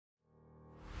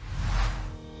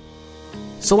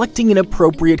Selecting an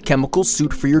appropriate chemical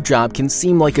suit for your job can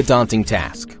seem like a daunting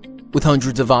task. With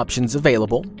hundreds of options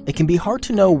available, it can be hard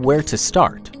to know where to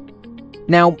start.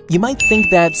 Now, you might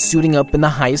think that suiting up in the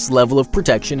highest level of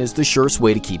protection is the surest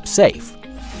way to keep safe.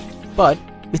 But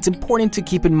it's important to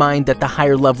keep in mind that the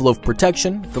higher level of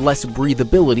protection, the less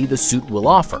breathability the suit will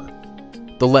offer.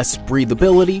 The less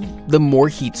breathability, the more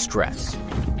heat stress.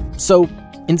 So,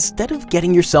 instead of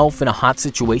getting yourself in a hot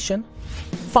situation,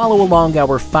 follow along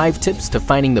our 5 tips to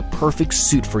finding the perfect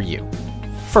suit for you.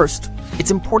 First,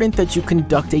 it's important that you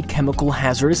conduct a chemical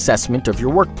hazard assessment of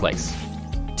your workplace.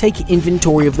 Take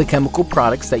inventory of the chemical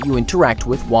products that you interact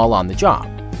with while on the job.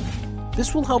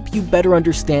 This will help you better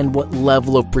understand what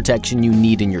level of protection you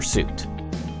need in your suit.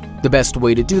 The best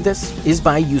way to do this is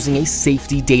by using a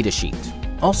safety data sheet,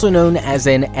 also known as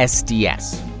an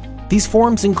SDS. These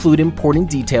forms include important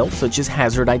details such as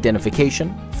hazard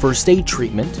identification, first aid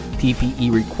treatment,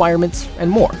 PPE requirements,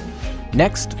 and more.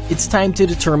 Next, it's time to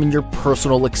determine your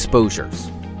personal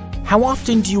exposures. How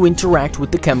often do you interact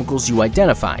with the chemicals you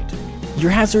identified?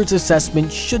 Your hazards assessment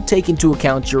should take into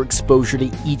account your exposure to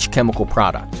each chemical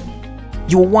product.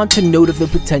 You will want to note of the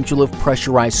potential of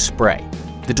pressurized spray,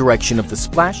 the direction of the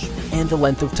splash, and the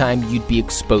length of time you'd be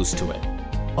exposed to it.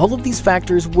 All of these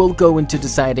factors will go into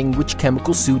deciding which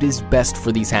chemical suit is best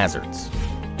for these hazards.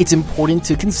 It's important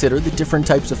to consider the different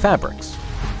types of fabrics.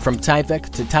 From Tyvek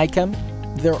to Tychem,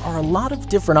 there are a lot of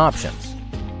different options,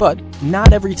 but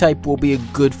not every type will be a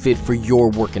good fit for your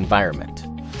work environment.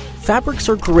 Fabrics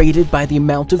are created by the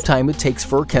amount of time it takes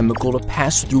for a chemical to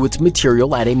pass through its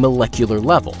material at a molecular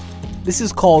level. This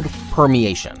is called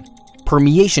permeation.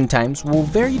 Permeation times will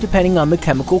vary depending on the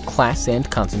chemical class and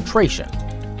concentration.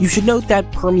 You should note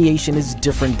that permeation is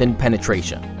different than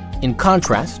penetration. In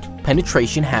contrast,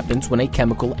 penetration happens when a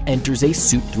chemical enters a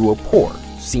suit through a pore,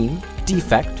 seam,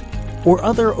 defect, or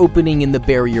other opening in the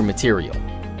barrier material.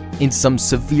 In some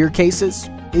severe cases,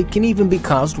 it can even be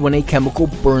caused when a chemical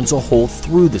burns a hole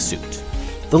through the suit.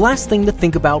 The last thing to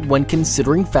think about when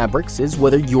considering fabrics is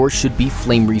whether yours should be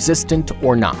flame resistant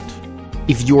or not.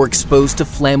 If you're exposed to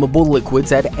flammable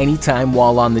liquids at any time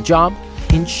while on the job,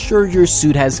 ensure your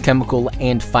suit has chemical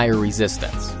and fire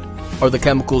resistance. Are the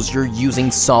chemicals you're using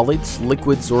solids,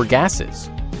 liquids, or gases?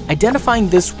 Identifying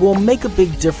this will make a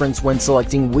big difference when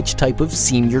selecting which type of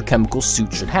seam your chemical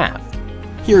suit should have.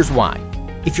 Here's why.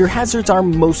 If your hazards are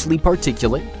mostly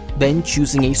particulate, then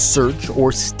choosing a serge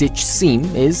or stitch seam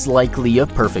is likely a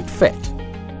perfect fit.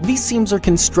 These seams are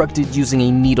constructed using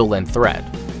a needle and thread.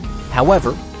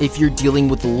 However, if you're dealing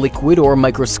with liquid or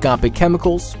microscopic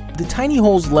chemicals, the tiny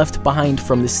holes left behind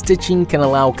from the stitching can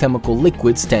allow chemical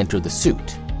liquids to enter the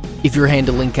suit. If you're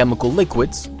handling chemical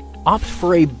liquids, opt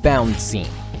for a bound seam.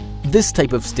 This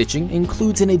type of stitching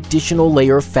includes an additional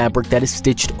layer of fabric that is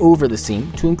stitched over the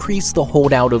seam to increase the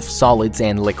holdout of solids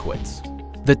and liquids.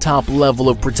 The top level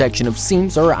of protection of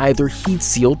seams are either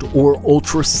heat-sealed or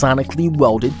ultrasonically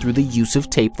welded through the use of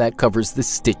tape that covers the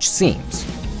stitch seams.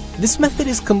 This method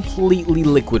is completely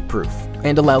liquid-proof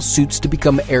and allows suits to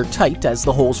become airtight as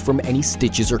the holes from any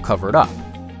stitches are covered up.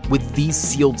 With these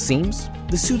sealed seams,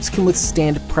 the suits can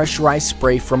withstand pressurized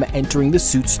spray from entering the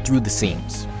suits through the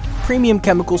seams. Premium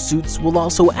chemical suits will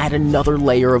also add another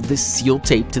layer of this sealed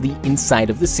tape to the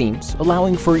inside of the seams,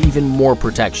 allowing for even more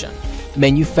protection.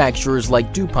 Manufacturers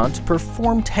like DuPont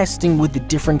perform testing with the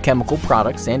different chemical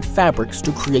products and fabrics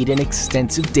to create an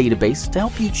extensive database to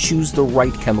help you choose the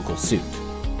right chemical suit.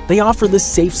 They offer the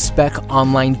SafeSpec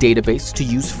online database to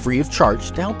use free of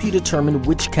charge to help you determine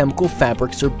which chemical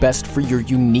fabrics are best for your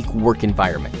unique work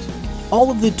environment. All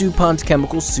of the DuPont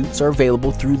chemical suits are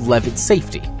available through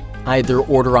Levitt-Safety. Either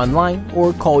order online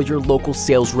or call your local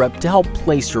sales rep to help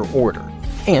place your order.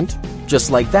 And,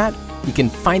 just like that, you can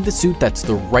find the suit that's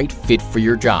the right fit for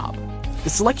your job. The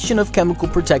selection of chemical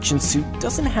protection suit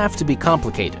doesn't have to be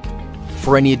complicated.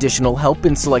 For any additional help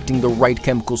in selecting the right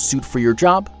chemical suit for your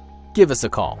job, give us a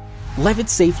call.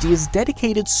 Levitt-Safety is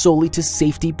dedicated solely to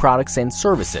safety products and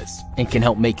services and can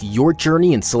help make your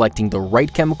journey in selecting the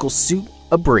right chemical suit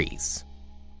a breeze.